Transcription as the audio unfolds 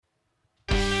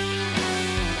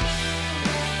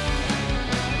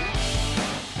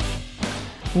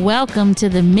Welcome to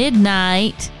the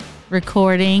midnight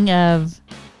recording of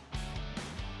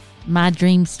my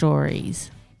dream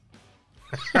stories.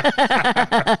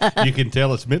 You can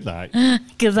tell it's midnight.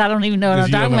 Because I don't even know what I'm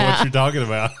You don't talking know about. what you're talking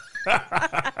about.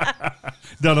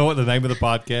 Don't know what the name of the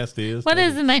podcast is. What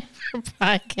is the name of the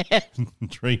podcast?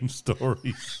 Dream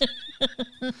Stories.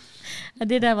 I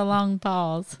did have a long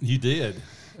pause. You did.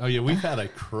 Oh, yeah. We've had a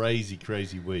crazy,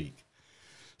 crazy week.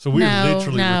 So we're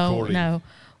literally recording. No,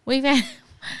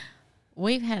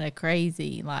 we've had a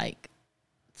crazy,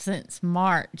 since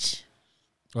March.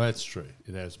 Well, that's true.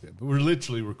 It has been. But we're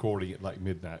literally recording at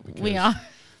midnight. Because We are.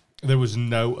 There was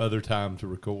no other time to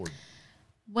record.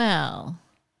 Well,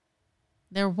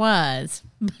 there was,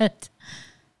 but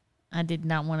I did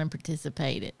not want to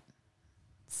participate at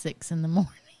 6 a.m.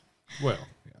 Well,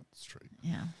 yeah, that's true.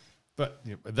 Yeah. But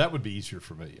that would be easier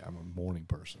for me. I'm a morning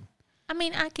person. I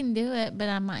mean, I can do it, but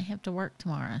I might have to work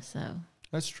tomorrow, so.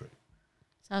 That's true.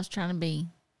 So I was trying to be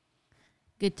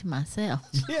good to myself.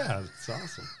 Yeah, it's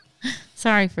awesome.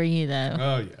 Sorry for you, though.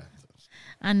 Oh, yeah.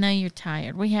 I know you're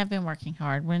tired. We have been working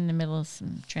hard. We're in the middle of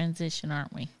some transition,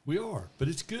 aren't we? We are, but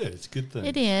it's good. It's a good thing.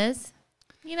 It is.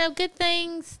 Good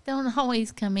things don't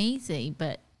always come easy,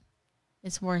 but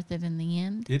it's worth it in the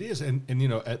end. It is, and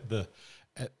the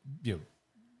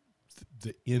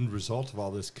end result of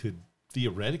all this could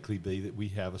theoretically be that we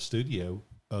have a studio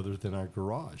other than our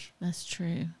garage. That's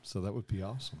true. So that would be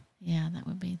awesome. Yeah, that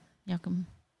would be.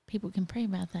 People can pray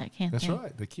about that, can't That's they?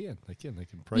 right. They can. They can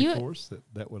pray for us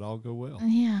that would all go well.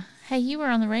 Yeah. Hey, you were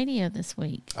on the radio this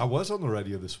week. I was on the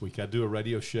radio this week. I do a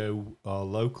radio show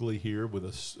locally here with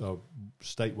a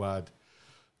statewide,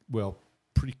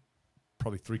 probably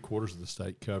 3/4 of the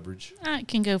state coverage. It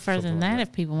can go further than Something like that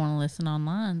if people want to listen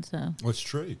online. So That's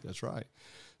true. That's right.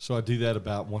 So I do that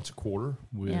about once a quarter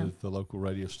with the local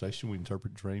radio station. We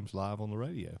interpret dreams live on the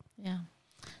radio. yeah.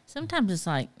 Sometimes it's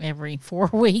like every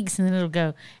 4 weeks, and then it'll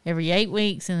go every 8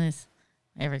 weeks, and it's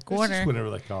every quarter. It's just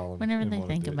whenever they call. Whenever they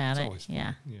think about it.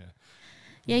 Yeah. Yeah.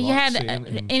 Yeah, you had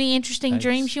any interesting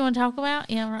dreams you want to talk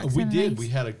about? Yeah, Roxanne. We did. Hayes? We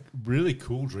had a really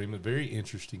cool dream, a very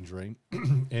interesting dream.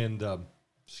 And,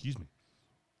 excuse me.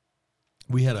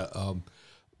 We had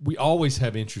we always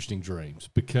have interesting dreams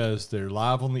because they're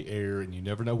live on the air and you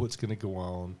never know what's going to go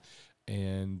on.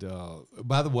 And,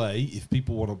 by the way, if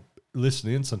people want to listen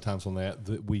in sometimes on that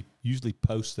we usually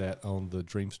post that on the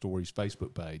Dream Stories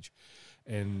Facebook page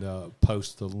and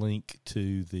post the link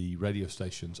to the radio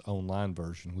station's online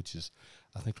version, which is,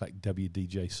 I think, like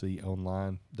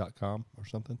wdjconline.com or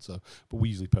something. So, but we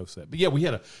usually post that. But yeah, we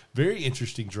had a very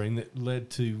interesting dream that led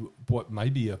to what may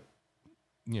be an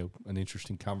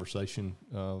interesting conversation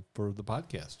for the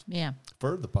podcast. Yeah.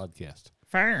 For the podcast.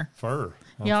 Fur. I'm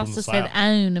You from also the said South.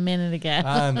 own a minute ago.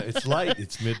 I know, it's late.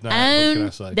 It's midnight. Own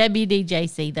What can I say?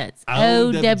 WDJC. That's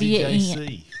OWN.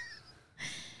 WDJC.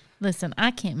 Listen,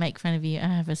 I can't make fun of you. I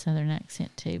have a southern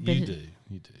accent too. But You do.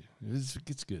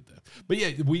 It's good though. But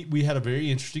yeah, we had a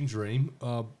very interesting dream.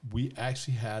 We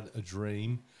actually had a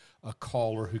dream, a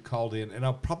caller who called in, and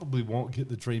I probably won't get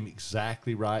the dream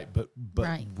exactly right, but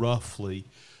Right. roughly,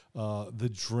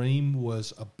 the dream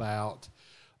was about.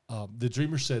 The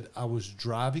dreamer said, I was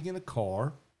driving in a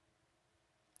car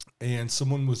and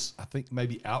someone was, I think,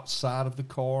 maybe outside of the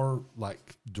car,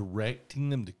 like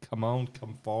directing them to come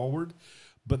forward.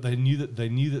 But they knew that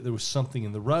there was something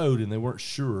in the road and they weren't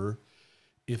sure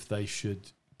if they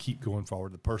should keep going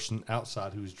forward. The person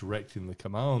outside who was directing them to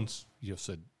come on,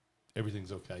 said,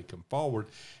 everything's okay, come forward.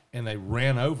 And they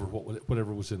ran over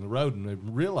whatever was in the road. And they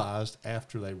realized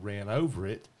after they ran over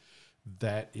it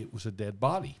that it was a dead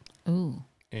body. ooh.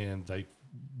 And they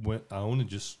went on and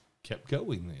just kept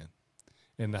going then.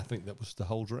 And I think that was the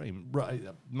whole dream. Right.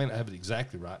 I may not have it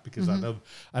exactly right because I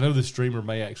know the streamer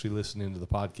may actually listen into the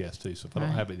podcast too. So if I don't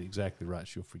have it exactly right,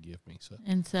 she'll forgive me. So.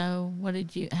 And so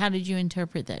how did you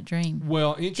interpret that dream?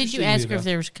 Well, Did you ask her if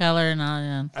there was color and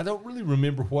all? I don't really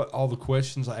remember what all the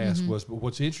questions I asked was, but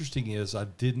what's interesting is I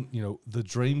didn't, the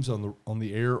dreams on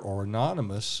the air are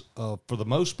anonymous for the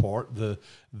most part.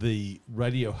 The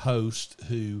radio host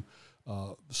who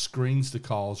screens the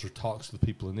calls or talks to the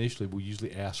people initially will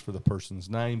usually ask for the person's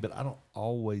name, but I don't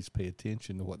always pay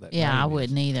attention to what that name I is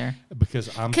wouldn't either.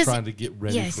 because I'm trying to get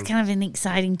ready. Yeah, it's kind of an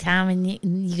exciting time,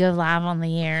 and you go live on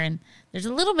the air, and there's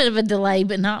a little bit of a delay,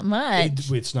 but not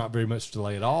much. It's not very much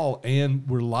delay at all, and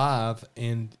we're live,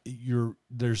 and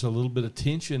there's a little bit of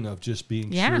tension of just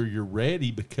being sure you're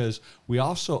ready because we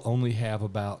also only have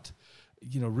about.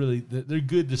 Really, they're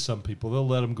good to some people. They'll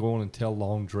let them go on and tell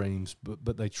long dreams,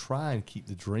 but they try and keep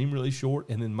the dream really short,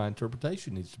 and then my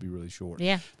interpretation needs to be really short.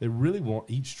 Yeah. They really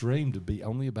want each dream to be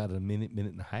only about a minute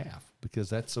and a half because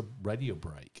that's a radio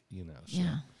break, So.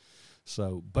 Yeah.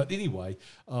 So, but anyway,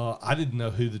 I didn't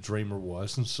know who the dreamer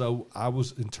was, and so I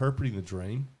was interpreting the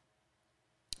dream.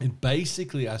 And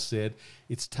basically, I said,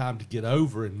 it's time to get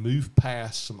over and move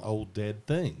past some old dead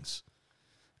things.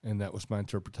 And that was my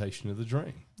interpretation of the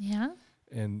dream. Yeah.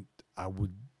 And I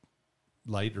would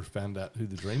later find out who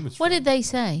the dream was What from. did they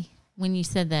say when you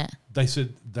said that? They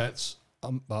said, that's...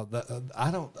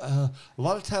 I don't. A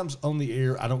lot of times on the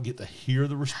air, I don't get to hear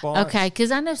the response. Okay,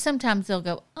 because I know sometimes they'll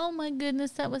go, "Oh my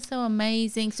goodness, that was so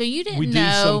amazing." So you didn't We do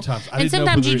know. sometimes. I and didn't know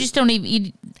sometimes you whether just don't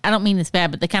even. I don't mean this bad,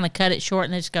 but they kind of cut it short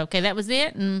and they just go, "Okay, that was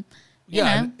it." And you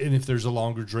yeah, know. and if there's a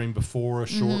longer dream before a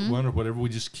short one or whatever, we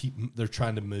just keep. They're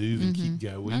trying to move and keep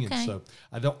going, Okay. and so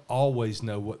I don't always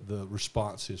know what the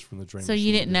response is from the dream. So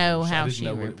you didn't know how I didn't she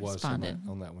know what it was responded.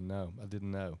 on that one. No, I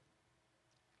didn't know.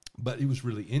 But it was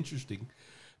really interesting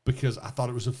because I thought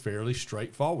it was a fairly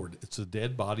straightforward. It's a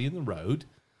dead body in the road.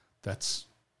 That's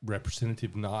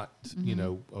representative, not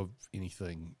of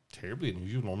anything terribly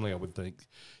unusual. Normally, I would think,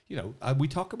 we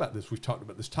talk about this. We've talked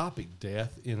about this topic.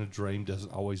 Death in a dream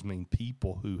doesn't always mean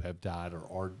people who have died or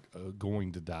are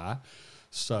going to die.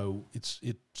 So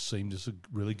it seemed as a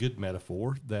really good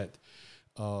metaphor that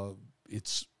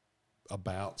it's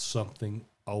about something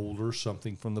older,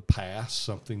 something from the past,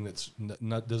 something that's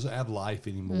not doesn't have life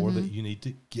anymore that you need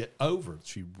to get over.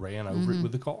 She ran over it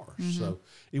with the car. So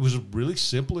it was a really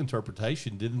simple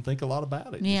interpretation. Didn't think a lot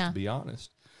about it, just to be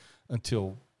honest,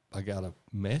 until I got a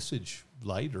message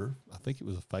later. I think it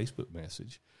was a Facebook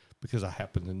message because I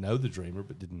happened to know the dreamer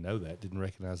but didn't know that, didn't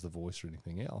recognize the voice or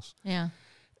anything else. Yeah.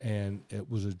 And it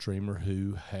was a dreamer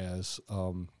who has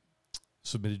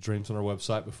submitted dreams on our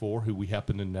website before, who we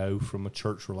happen to know from a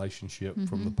church relationship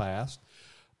from the past.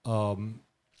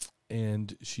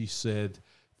 And she said,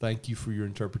 "Thank you for your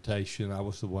interpretation. I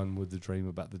was the one with the dream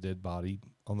about the dead body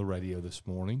on the radio this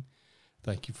morning.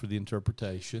 Thank you for the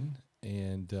interpretation."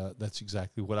 And that's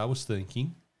exactly what I was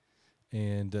thinking.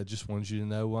 And I just wanted you to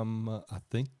know, I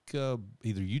think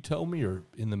either you told me or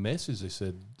in the message they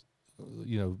said,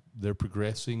 they're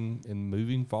progressing and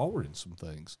moving forward in some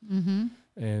things.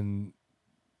 And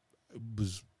it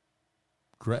was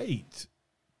great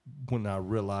when I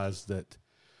realized that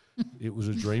it was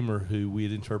a dreamer who we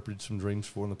had interpreted some dreams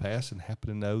for in the past and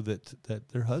happened to know that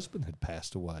their husband had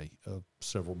passed away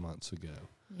several months ago.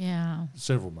 Yeah.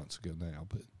 Several months ago now.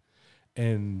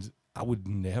 And I would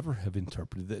never have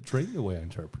interpreted that dream the way I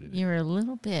interpreted it. You were a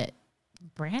little bit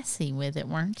brassy with it,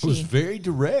 weren't you? I was very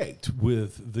direct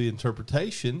with the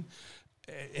interpretation,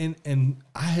 and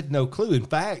I had no clue. In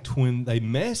fact, when they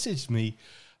messaged me,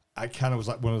 I kind of was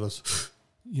like one of those,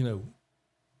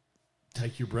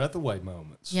 take your breath away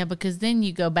moments. Yeah, because then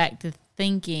you go back to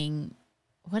thinking,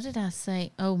 what did I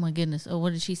say? Oh, my goodness. Oh,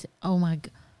 what did she say? Oh,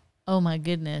 my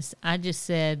goodness. I just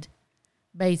said,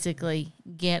 basically,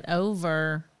 get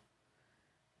over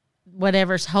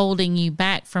whatever's holding you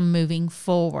back from moving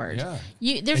forward.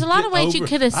 Yeah. There's a lot of ways you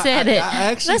could have said it.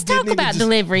 Let's talk about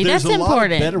delivery. That's important. There's a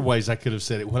lot of better ways I could have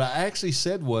said it. What I actually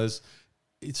said was,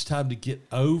 it's time to get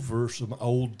over some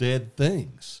old dead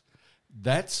things.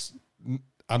 That's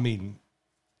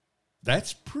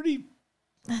pretty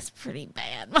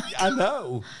bad. I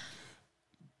know.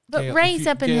 But Gail, Ray's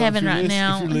up in heaven right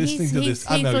now. If you're listening to this,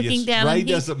 I he's know, looking down. Ray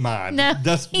doesn't mind. No,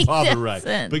 doesn't bother Ray.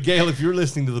 doesn't. But Gail, if you're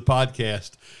listening to the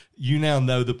podcast, you now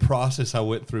know the process I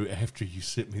went through after you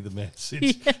sent me the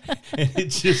message. Yeah. And it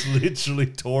just literally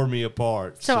tore me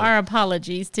apart. So our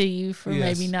apologies to you for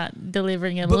maybe not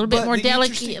delivering it a little bit more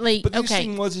delicately. But the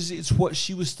interesting was, it's what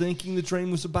she was thinking the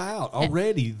dream was about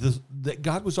already. That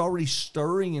God was already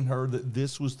stirring in her that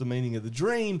this was the meaning of the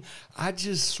dream. I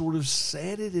just sort of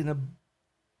said it in a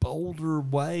bolder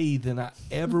way than I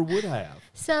ever would have.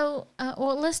 So,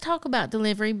 let's talk about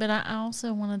delivery, but I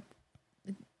also want to,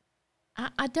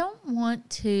 I don't want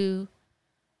to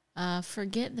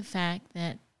forget the fact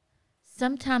that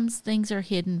sometimes things are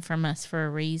hidden from us for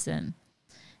a reason.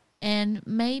 And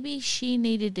maybe she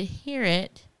needed to hear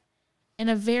it in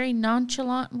a very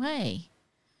nonchalant way.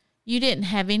 You didn't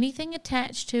have anything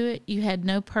attached to it. You had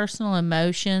no personal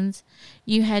emotions.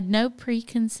 You had no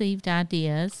preconceived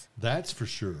ideas. That's for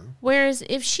sure. Whereas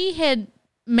if she had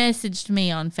messaged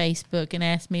me on Facebook and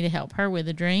asked me to help her with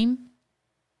a dream,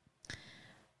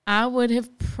 I would have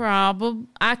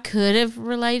I could have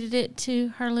related it to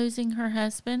her losing her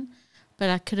husband, but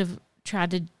I could have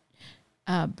tried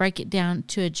to break it down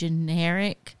to a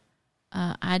generic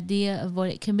idea of what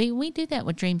it can be. We do that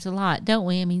with dreams a lot, don't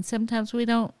we? I mean, sometimes we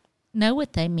don't know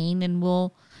what they mean, and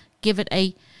we'll give it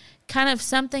a kind of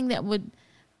something that would,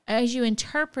 as you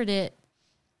interpret it,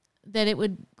 that it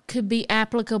could be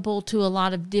applicable to a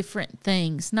lot of different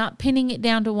things, not pinning it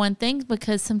down to one thing,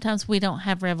 because sometimes we don't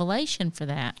have revelation for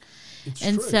that. It's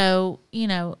and true. so,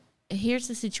 here's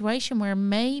a situation where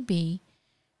maybe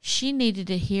she needed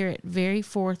to hear it very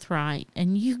forthright,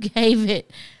 and you gave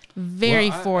it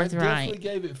very forthright. I definitely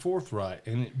gave it forthright,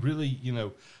 and it really,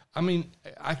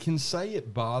 I can say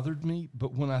it bothered me,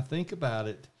 but when I think about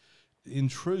it, in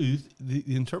truth, the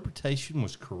interpretation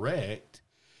was correct.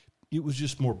 It was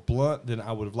just more blunt than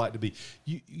I would have liked to be.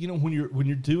 When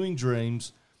you're doing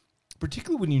dreams,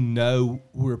 particularly when you know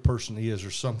where a person is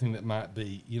or something that might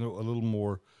be, a little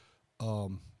more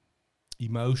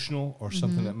emotional or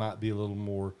something that might be a little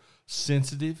more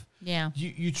sensitive. Yeah.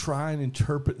 You try and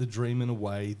interpret the dream in a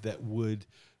way that would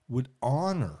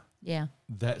honor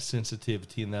that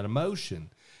sensitivity and that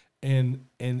emotion. And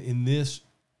in this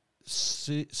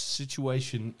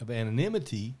situation of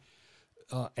anonymity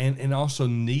and also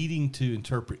needing to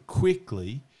interpret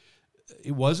quickly,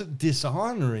 it wasn't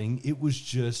dishonoring, it was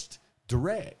just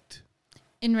direct.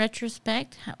 In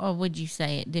retrospect, or would you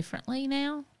say it differently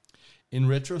now? In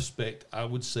retrospect, I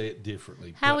would say it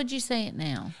differently. How would you say it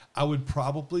now? I would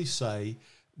probably say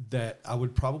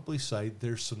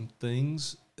there's some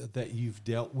things that you've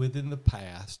dealt with in the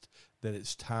past that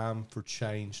it's time for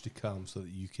change to come so that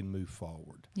you can move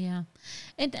forward. Yeah.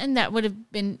 And that would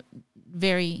have been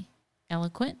very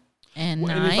eloquent and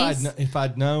well, nice. And if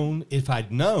I'd known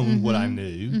what I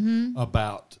knew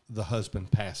about the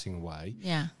husband passing away,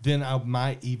 then I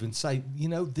might even say,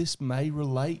 this may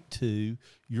relate to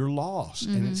your loss,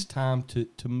 and it's time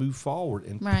to move forward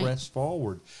and press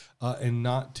forward, and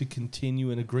not to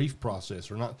continue in a grief process,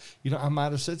 or not. I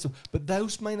might have said so, but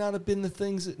those may not have been the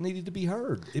things that needed to be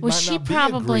heard. It might not be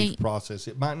a grief process.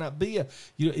 It might not be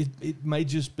it may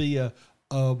just be a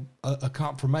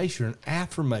confirmation, an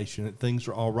affirmation that things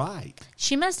are all right.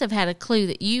 She must have had a clue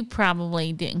that you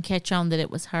probably didn't catch on that it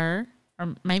was her,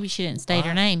 or maybe she didn't state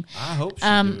her name. I hope she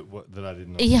knew that I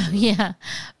didn't know. Yeah.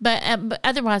 But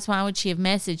otherwise, why would she have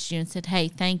messaged you and said, "Hey,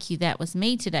 thank you, that was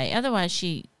me today"? Otherwise,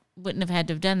 she wouldn't have had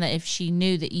to have done that if she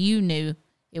knew that you knew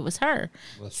it was her.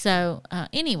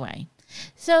 Anyway.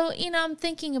 So, I'm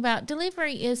thinking about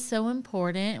delivery is so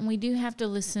important, and we do have to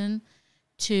listen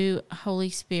to Holy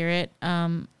Spirit.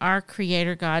 Our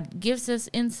Creator God gives us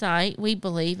insight, we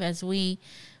believe, as we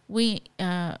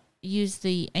use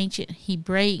the ancient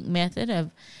Hebraic method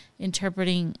of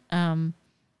interpreting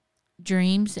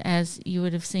dreams, as you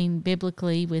would have seen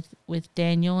biblically with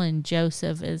Daniel and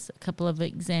Joseph as a couple of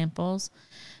examples.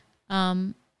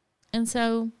 And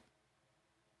so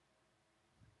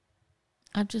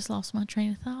I've just lost my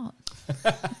train of thought.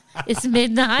 It's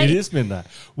midnight. It is midnight.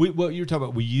 What you were talking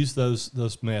about, we use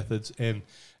those methods, and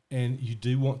you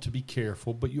do want to be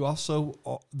careful, but you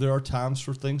also, there are times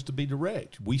for things to be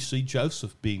direct. We see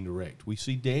Joseph being direct. We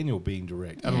see Daniel being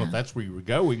direct. I don't know if that's where you were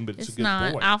going, but it's a good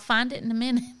point. I'll find it in a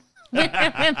minute when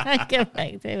I go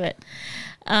back to it.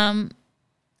 I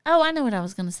know what I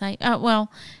was going to say.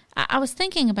 I was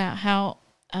thinking about how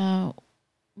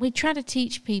we try to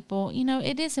teach people,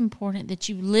 it is important that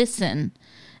you listen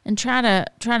and try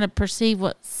to perceive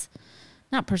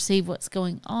not perceive what's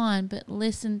going on, but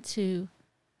listen to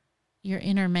your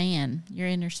inner man, your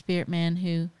inner spirit man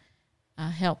who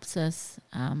helps us.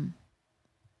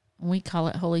 We call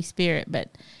it Holy Spirit,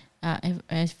 but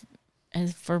as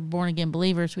for born again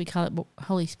believers, we call it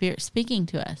Holy Spirit speaking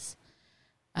to us,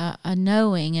 a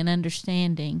knowing and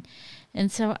understanding. And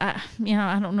so I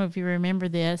don't know if you remember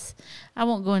this. I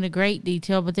won't go into great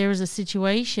detail, but there was a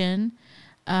situation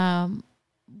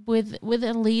with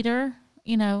a leader,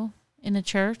 in a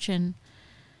church, and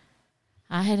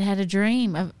I had a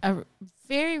dream, a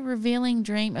very revealing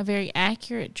dream, a very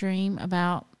accurate dream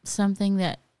about something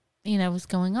that, was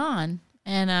going on.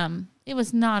 And it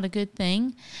was not a good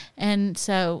thing. And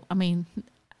so,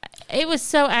 it was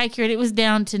so accurate. It was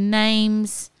down to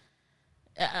names.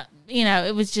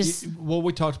 It was just...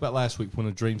 we talked about last week when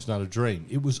a dream's not a dream.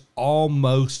 It was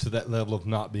almost to that level of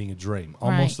not being a dream.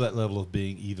 Almost to that level of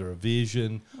being either a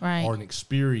vision or an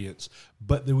experience.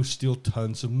 But there was still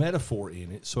tons of metaphor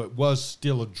in it, so it was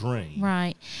still a dream.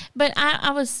 Right. But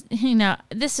I was,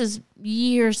 this is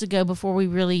years ago before we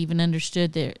really even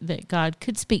understood that God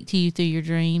could speak to you through your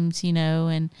dreams,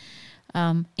 and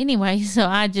anyway, so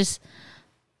I just,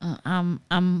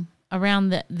 I'm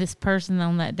around this person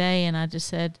on that day, and I just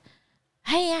said,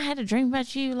 "Hey, I had a dream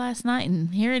about you last night,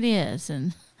 and here it is."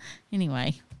 And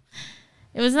anyway,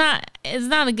 it's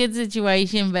not a good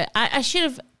situation, but I should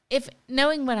have, if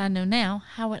knowing what I know now,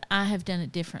 how would I have done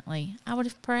it differently? I would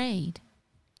have prayed.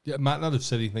 Yeah, it might not have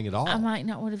said anything at all. I might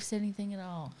not would have said anything at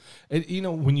all. And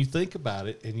when you think about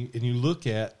it, and you look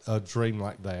at a dream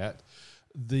like that,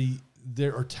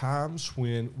 there are times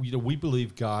when we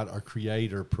believe God, our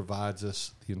Creator, provides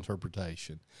us the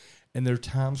interpretation, And there are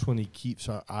times when he keeps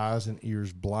our eyes and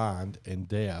ears blind and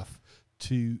deaf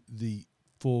to the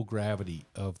full gravity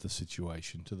of the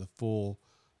situation, to the full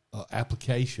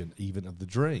application even of the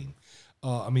dream.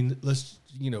 Let's,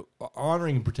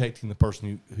 honoring and protecting the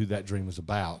person who that dream was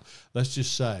about. Let's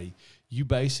just say you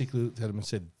basically looked at him and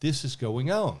said, this is going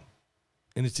on.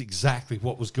 And it's exactly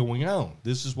what was going on.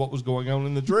 This is what was going on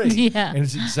in the dream. Yeah. And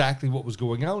it's exactly what was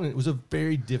going on. And it was a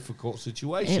very difficult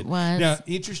situation. It was. Now,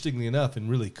 interestingly enough, and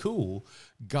really cool,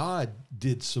 God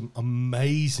did some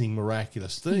amazing,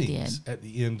 miraculous things at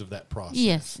the end of that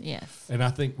process. Yes. And I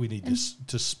think we need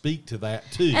to speak to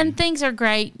that, too. And things are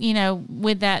great,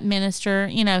 with that minister.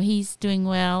 He's doing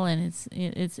well, and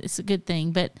it's a good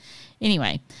thing. But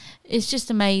anyway, it's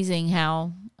just amazing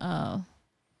how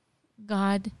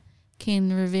God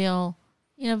can reveal,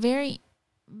 very,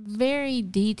 very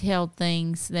detailed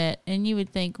things and you would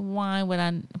think, why would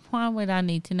I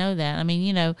need to know that? I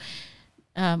mean,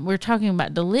 we're talking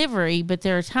about delivery, but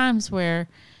there are times where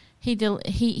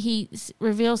he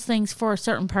reveals things for a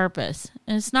certain purpose,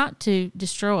 and it's not to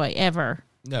destroy ever.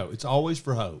 No, it's always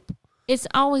for hope. It's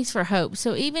always for hope.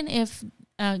 So even if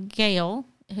Gail,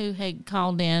 who had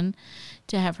called in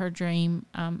to have her dream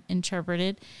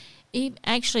interpreted,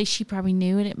 actually, she probably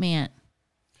knew what it meant.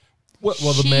 Well,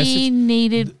 the she message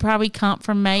needed probably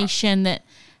confirmation that,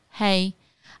 hey,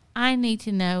 I need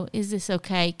to know, is this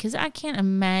okay? Because I can't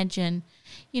imagine,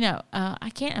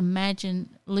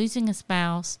 losing a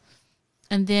spouse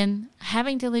and then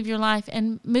having to live your life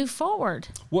and move forward.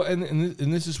 Well, and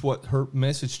this is what her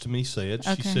message to me said.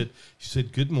 Okay. She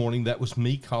said, "Good morning. That was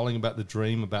me calling about the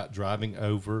dream about driving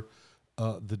over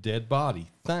the dead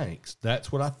body. Thanks.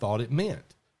 That's what I thought it meant."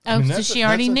 Oh, so she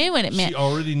already knew what it meant. She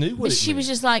already knew what it meant. But she was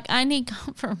just like, I need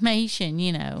confirmation,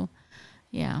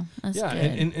 Yeah, that's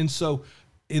good. And so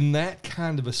in that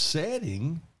kind of a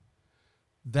setting,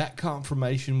 that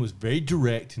confirmation was very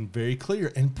direct and very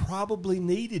clear and probably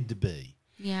needed to be.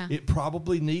 Yeah. It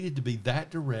probably needed to be that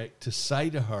direct to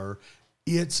say to her,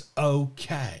 it's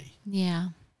okay. Yeah.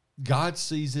 God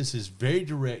sees this as very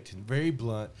direct and very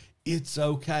blunt. It's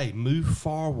okay. Move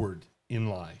forward in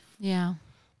life. Yeah.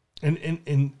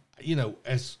 And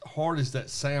as hard as that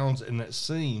sounds and that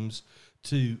seems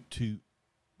to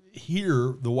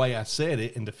hear the way I said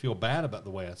it and to feel bad about the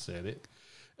way I said it,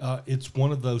 it's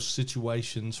one of those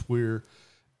situations where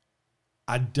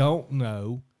I don't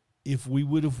know if we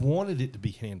would have wanted it to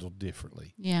be handled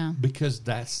differently. Yeah. Because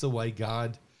that's the way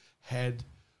God had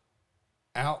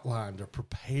outlined or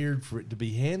prepared for it to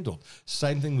be handled.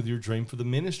 Same thing with your dream for the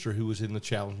minister who was in the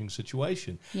challenging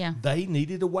situation. Yeah. They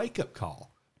needed a wake-up call.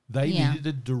 They needed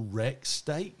a direct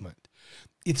statement.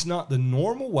 It's not the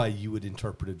normal way you would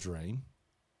interpret a dream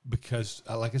because,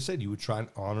 like I said, you would try and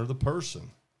honor the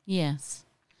person. Yes.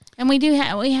 And we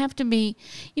have to be,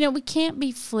 we can't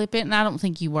be flippant, and I don't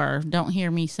think you were. Don't hear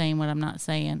me saying what I'm not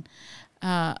saying.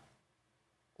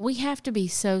 We have to be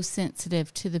so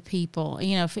sensitive to the people.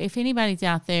 If anybody's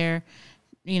out there,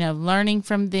 learning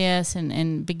from this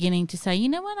and beginning to say, you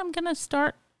know what, I'm going to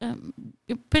start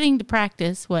putting to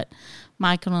practice what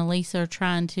Michael and Lisa are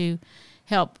trying to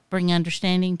help bring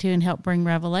understanding to and help bring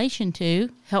revelation to,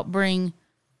 help bring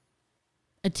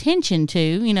attention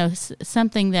to,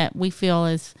 something that we feel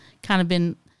has kind of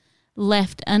been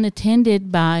left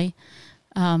unattended by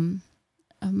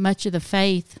much of the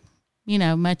faith,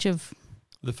 much of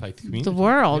the faith community, the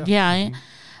world. Yeah.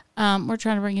 Mm-hmm. We're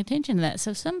trying to bring attention to that.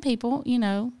 So some people,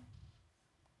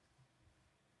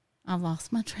 I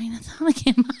lost my train of thought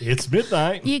again. It's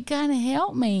midnight. You gotta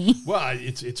help me. Well,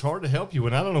 it's hard to help you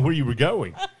when I don't know where you were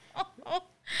going.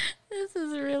 This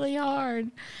is really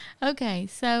hard. Okay,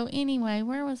 so anyway,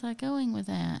 where was I going with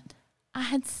that? I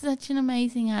had such an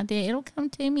amazing idea. It'll come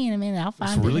to me in a minute. I'll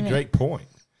find it. It's a really great point.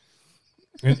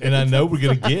 And I know we're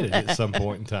going to get it at some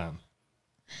point in time.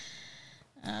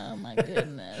 Oh, my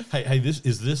goodness. Hey,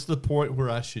 is this the point where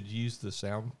I should use the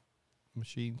sound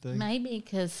machine thing? Maybe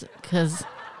because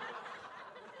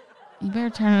you better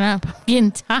turn it up. I'm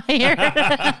getting tired.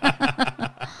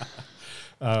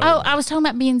 I was talking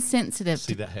about being sensitive.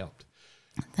 See, that helped.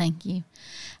 Thank you.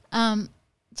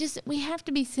 We have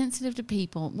to be sensitive to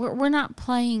people. We're not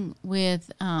playing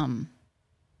with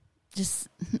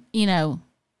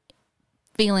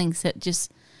feelings that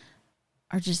just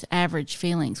are just average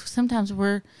feelings. Sometimes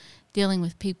we're dealing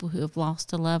with people who have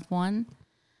lost a loved one,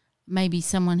 maybe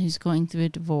someone who's going through a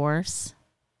divorce,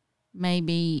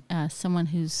 maybe someone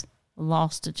who's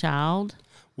lost a child.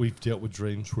 We've dealt with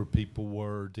dreams where people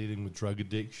were dealing with drug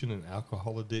addiction and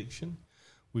alcohol addiction.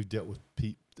 We've dealt with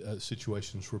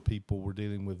situations where people were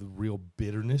dealing with real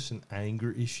bitterness and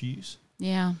anger issues.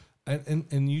 Yeah.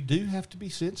 And you do have to be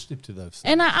sensitive to those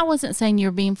things. And I wasn't saying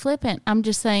you're being flippant. I'm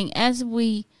just saying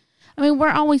we're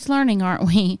always learning, aren't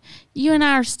we? You and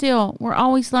I we're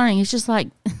always learning. It's just like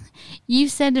you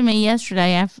said to me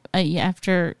yesterday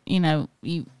after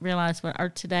you realized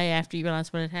today after you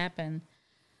realized what had happened,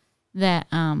 that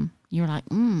you were like,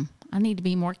 I need to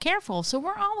be more careful. So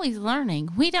we're always learning.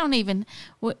 We don't even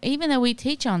though we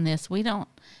teach on this, we don't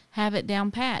have it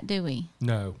down pat, do we?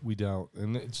 No, we don't.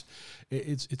 And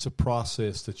it's a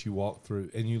process that you walk through,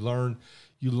 and you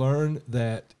learn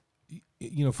that,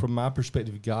 from my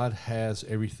perspective, God has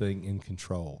everything in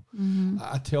control. Mm-hmm.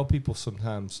 I tell people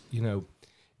sometimes,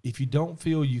 if you don't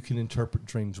feel you can interpret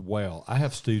dreams well, I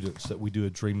have students that we do a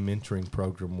dream mentoring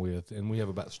program with, and we have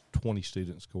about 20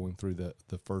 students going through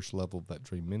the first level of that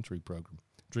dream mentoring program,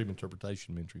 dream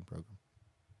interpretation mentoring program.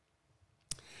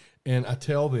 And I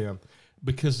tell them,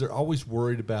 because they're always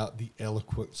worried about the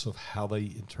eloquence of how they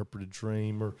interpret a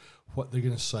dream, or what they're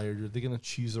going to say, or are they going to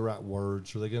choose the right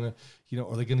words, or are they going to,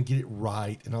 are they going to get it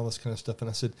right, and all this kind of stuff. And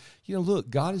I said, look,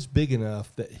 God is big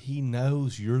enough that He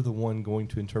knows you're the one going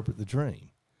to interpret the dream.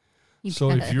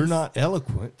 So if you're not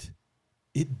eloquent,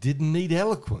 it didn't need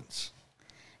eloquence.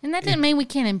 And that doesn't mean we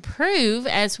can't improve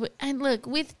and look,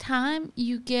 with time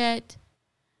you get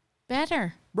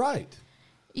better. Right.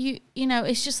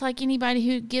 It's just like anybody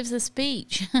who gives a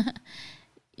speech.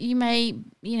 You may,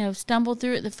 stumble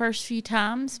through it the first few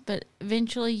times, but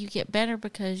eventually you get better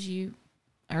because you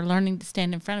are learning to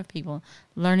stand in front of people,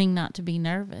 learning not to be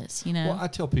nervous, Well, I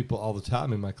tell people all the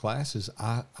time in my classes,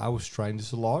 I was trained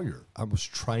as a lawyer. I was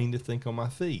trained to think on my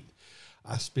feet.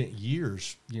 I spent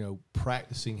years,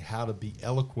 practicing how to be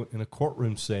eloquent in a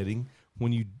courtroom setting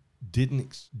when you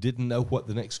didn't know what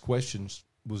the next questions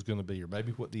was going to be, or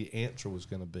maybe what the answer was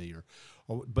going to be,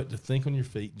 but to think on your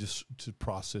feet, just to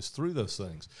process through those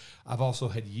things. I've also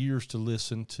had years to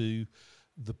listen to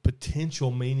the potential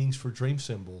meanings for dream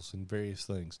symbols and various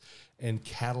things, and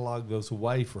catalog those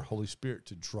away for Holy Spirit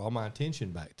to draw my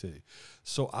attention back to.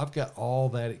 So I've got all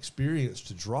that experience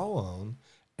to draw on,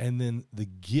 and then the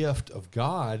gift of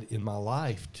God in my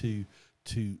life to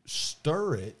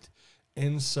stir it.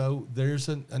 And so there's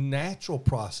a natural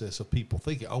process of people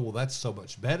thinking, oh, well, that's so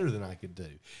much better than I could do.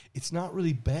 It's not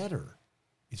really better.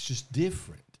 It's just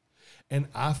different. And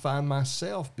I find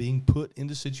myself being put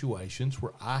into situations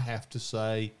where I have to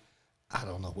say, I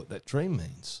don't know what that dream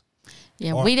means.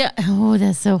 Yeah, we don't. Oh,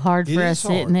 that's so hard for us,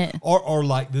 isn't it? Or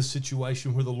like this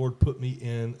situation where the Lord put me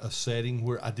in a setting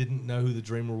where I didn't know who the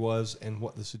dreamer was and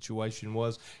what the situation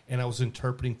was, and I was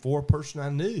interpreting for a person I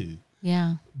knew.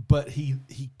 Yeah. But he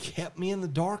kept me in the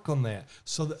dark on that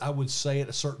so that I would say it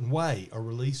a certain way or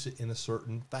release it in a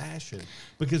certain fashion,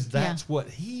 because that's what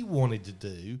He wanted to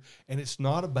do, and it's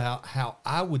not about how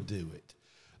I would do it.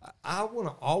 I want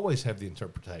to always have the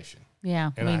interpretation.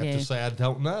 Yeah, and I have to say I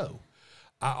don't know.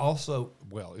 I also,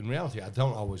 in reality, I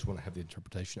don't always want to have the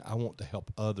interpretation. I want to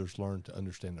help others learn to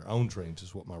understand their own dreams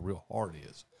is what my real heart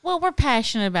is. Well, we're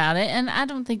passionate about it, and I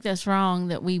don't think that's wrong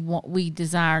that we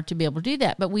desire to be able to do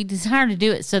that, but we desire to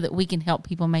do it so that we can help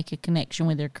people make a connection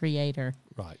with their Creator.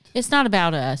 Right. It's not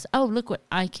about us. Oh, look what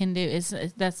I can do.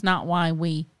 That's not why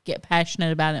we get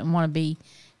passionate about it and want to be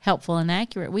helpful and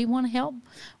accurate. We want to help.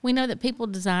 We know that people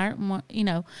desire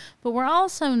it, but we're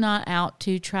also not out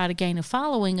to try to gain a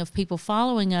following of people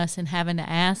following us and having to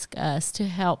ask us to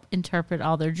help interpret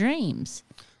all their dreams.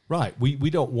 Right.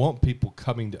 We don't want people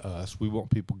coming to us. We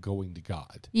want people going to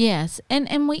God. Yes.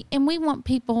 And we want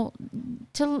people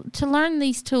to learn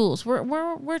these tools.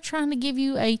 We're trying to give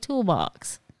you a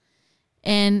toolbox.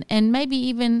 And maybe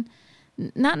even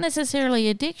not necessarily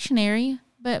a dictionary,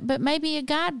 but maybe a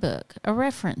guidebook, a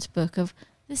reference book of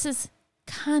this is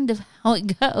kind of how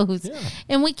it goes. Yeah.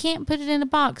 And we can't put it in a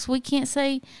box. We can't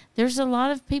say there's a lot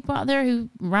of people out there who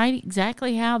write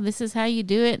exactly how this is how you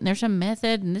do it, and there's a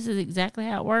method, and this is exactly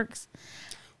how it works.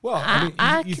 Well,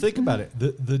 you think about it.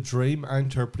 The dream I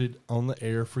interpreted on the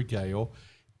air for Gail,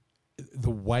 the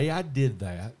way I did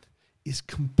that is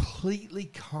completely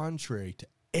contrary to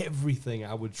everything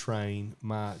I would train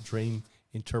my dream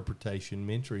interpretation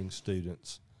mentoring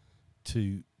students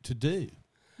to do.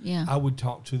 Yeah. I would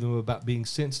talk to them about being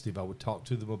sensitive. I would talk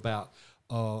to them about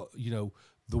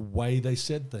the way they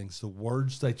said things, the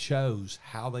words they chose,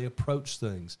 how they approached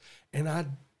things. And I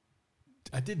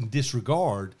didn't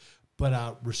disregard, but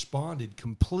I responded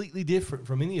completely different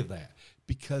from any of that,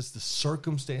 because the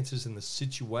circumstances and the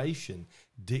situation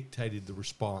dictated the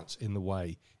response in the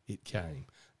way it came,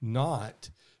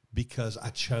 not because I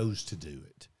chose to do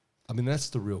it. I mean, that's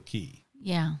the real key.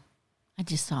 Yeah. I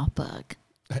just saw a bug.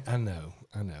 I know.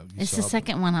 It's the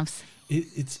second one I've seen.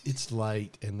 It's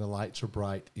late and the lights are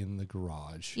bright in the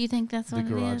garage. You think that's what it is?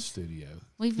 The garage studio.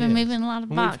 We've been moving a lot of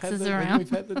boxes around. We've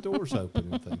had the doors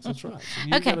open and things. That's right. So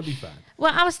you're going to be fine.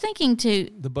 Well, I was thinking too.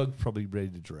 The bug's probably ready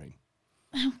to dream.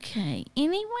 Okay.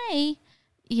 Anyway,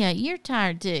 yeah, you're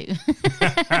tired too.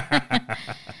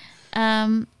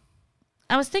 I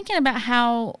was thinking about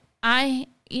how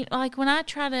like when I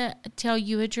try to tell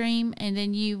you a dream and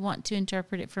then you want to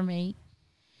interpret it for me.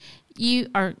 You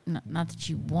are not that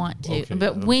you want to, okay,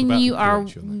 but when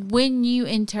you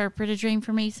interpret a dream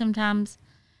for me, sometimes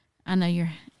I know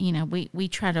we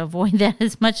try to avoid that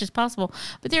as much as possible.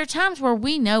 But there are times where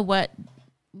we know what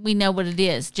it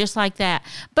is, just like that.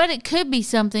 But it could be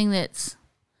something that's,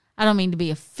 I don't mean to be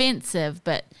offensive,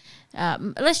 but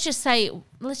let's just say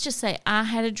I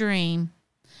had a dream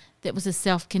that was a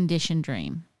self-conditioned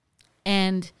dream,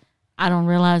 and I don't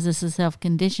realize this is a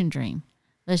self-conditioned dream.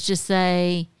 Let's just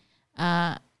say.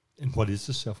 And what is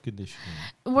the self-conditioning?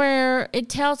 Where it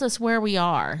tells us where we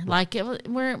are, like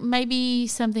where maybe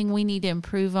something we need to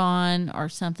improve on or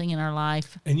something in our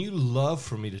life. And you love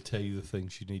for me to tell you the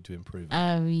things you need to improve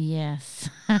on. Oh, yes,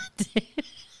 I do.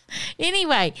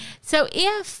 Anyway, so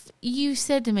if you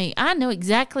said to me, I know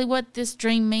exactly what this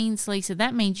dream means, Lisa,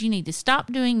 that means you need to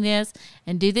stop doing this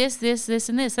and do this, this, this,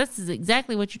 and this. That's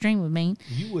exactly what your dream would mean.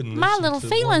 You wouldn't My listen little to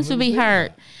feelings would be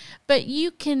hurt. That. But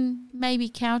you can maybe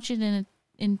couch it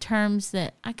in terms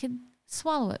that I could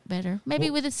swallow it better. Maybe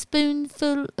with a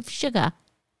spoonful of sugar.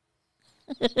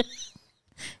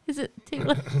 Is it too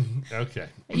loud? Okay.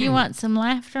 You want some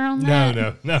laughter on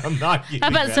that? No, I'm not giving How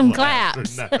about that some laughter.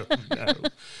 claps?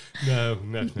 No.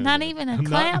 Not even a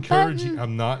clap button?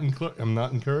 I'm not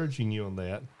encouraging you on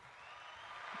that.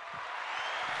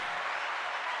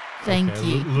 Thank Okay,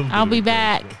 you. I'll be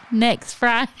back next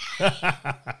Friday.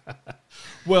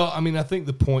 Well, I mean, I think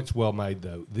the point's well made,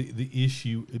 though. The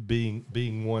issue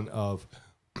being one of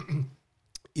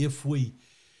if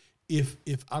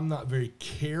I'm not very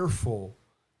careful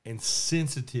and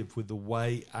sensitive with the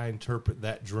way I interpret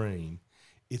that dream,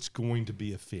 it's going to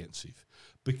be offensive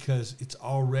because it's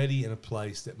already in a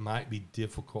place that might be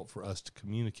difficult for us to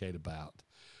communicate about.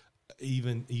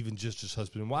 Even just as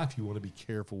husband and wife, you want to be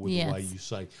careful with the way you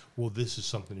say, well, this is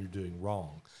something you're doing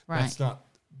wrong. Right. That's not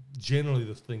generally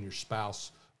the thing your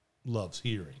spouse loves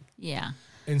hearing. Yeah.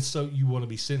 And so you want to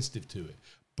be sensitive to it.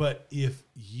 But if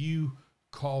you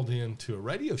called in to a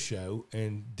radio show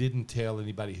and didn't tell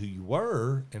anybody who you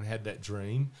were and had that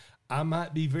dream, I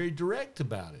might be very direct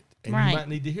about it. And you might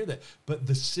need to hear that. But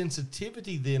the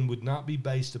sensitivity then would not be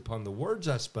based upon the words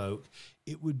I spoke.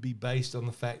 It would be based on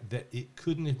the fact that it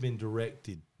couldn't have been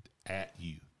directed at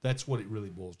you. That's what it really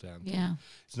boils down to. Yeah.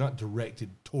 It's not directed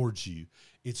towards you.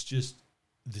 It's just,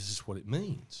 this is what it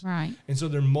means. Right. And so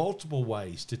there are multiple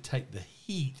ways to take the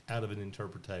heat out of an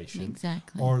interpretation.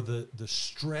 Exactly. Or the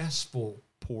stressful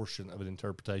portion of an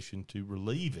interpretation to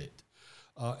relieve it.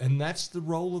 And that's the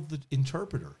role of the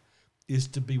interpreter, is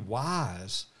to be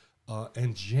wise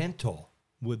and gentle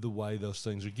with the way those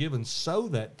things are given so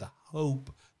that the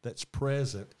hope that's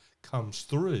present comes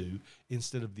through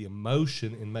instead of the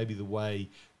emotion and maybe the way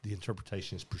the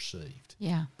interpretation is perceived.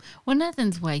 Yeah. Well,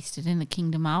 nothing's wasted in the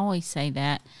kingdom. I always say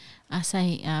that. I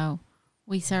say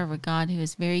we serve a God who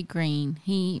is very green.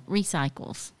 He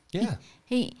recycles. Yeah.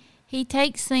 He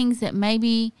takes things that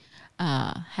maybe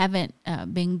haven't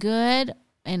been good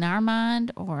in our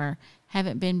mind or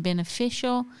haven't been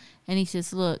beneficial, and he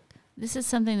says, look, this is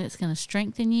something that's going to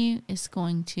strengthen you. It's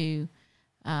going to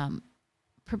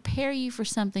prepare you for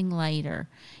something later.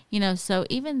 So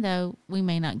even though we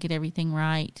may not get everything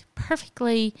right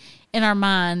perfectly in our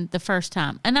mind the first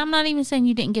time, and I'm not even saying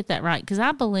you didn't get that right, because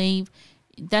I believe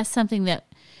that's something that,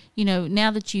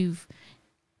 now that you've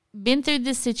been through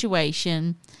this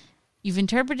situation, you've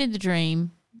interpreted the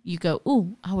dream, you go,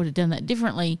 ooh, I would have done that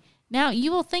differently. Now,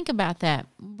 you will think about that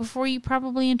before you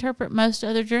probably interpret most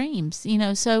other dreams,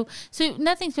 So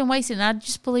nothing's been wasted, and I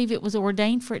just believe it was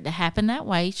ordained for it to happen that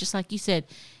way. It's just like you said,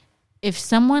 if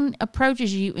someone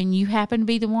approaches you and you happen to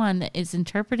be the one that is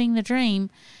interpreting the dream,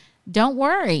 don't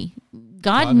worry.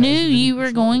 God knew you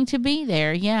were going to be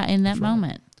there, in that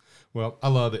moment. Well, I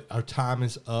love it. Our time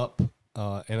is up.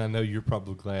 And I know you're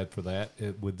probably glad for that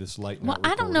with this late night.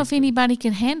 Well, I don't know if anybody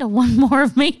can handle one more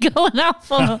of me going off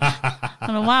on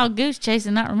a wild goose chase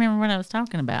and not remember what I was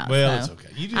talking about. Well, it's okay.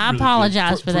 You did I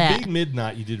apologize for that. For being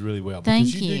midnight, you did really well. Thank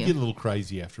because you you. did get a little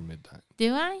crazy after midnight.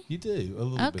 Do I? You do a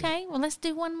little bit. Okay, well, let's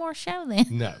do one more show then.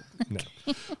 No.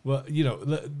 Well,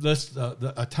 let's.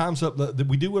 Time's up.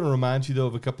 We do want to remind you though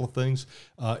of a couple of things.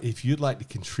 If you'd like to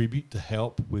contribute to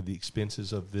help with the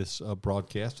expenses of this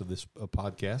broadcast of this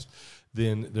podcast,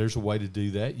 then there's a way to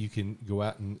do that. You can go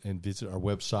out and visit our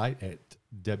website at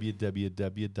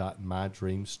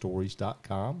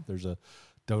www.mydreamstories.com. There's a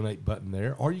donate button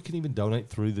there, or you can even donate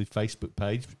through the Facebook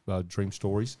page, Dream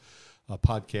Stories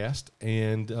podcast.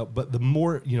 And but the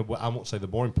more, I won't say the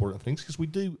more important things, because we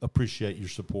do appreciate your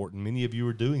support, and many of you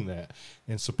are doing that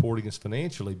and supporting us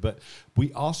financially, but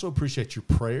we also appreciate your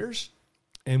prayers,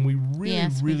 and we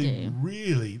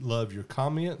really love your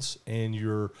comments and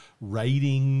your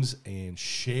ratings and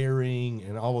sharing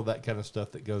and all of that kind of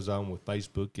stuff that goes on with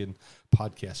Facebook and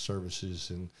podcast services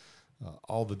and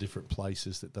all the different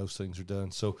places that those things are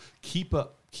done. So keep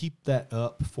that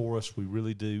up for us. We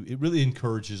really do. It really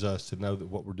encourages us to know that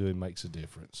what we're doing makes a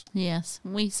difference. Yes,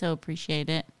 we so appreciate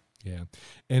it. Yeah.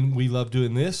 And we love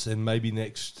doing this, and maybe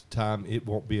next time it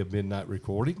won't be a midnight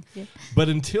recording. Yeah. But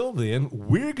until then,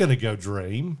 we're going to go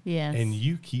dream. Yes. And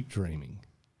you keep dreaming.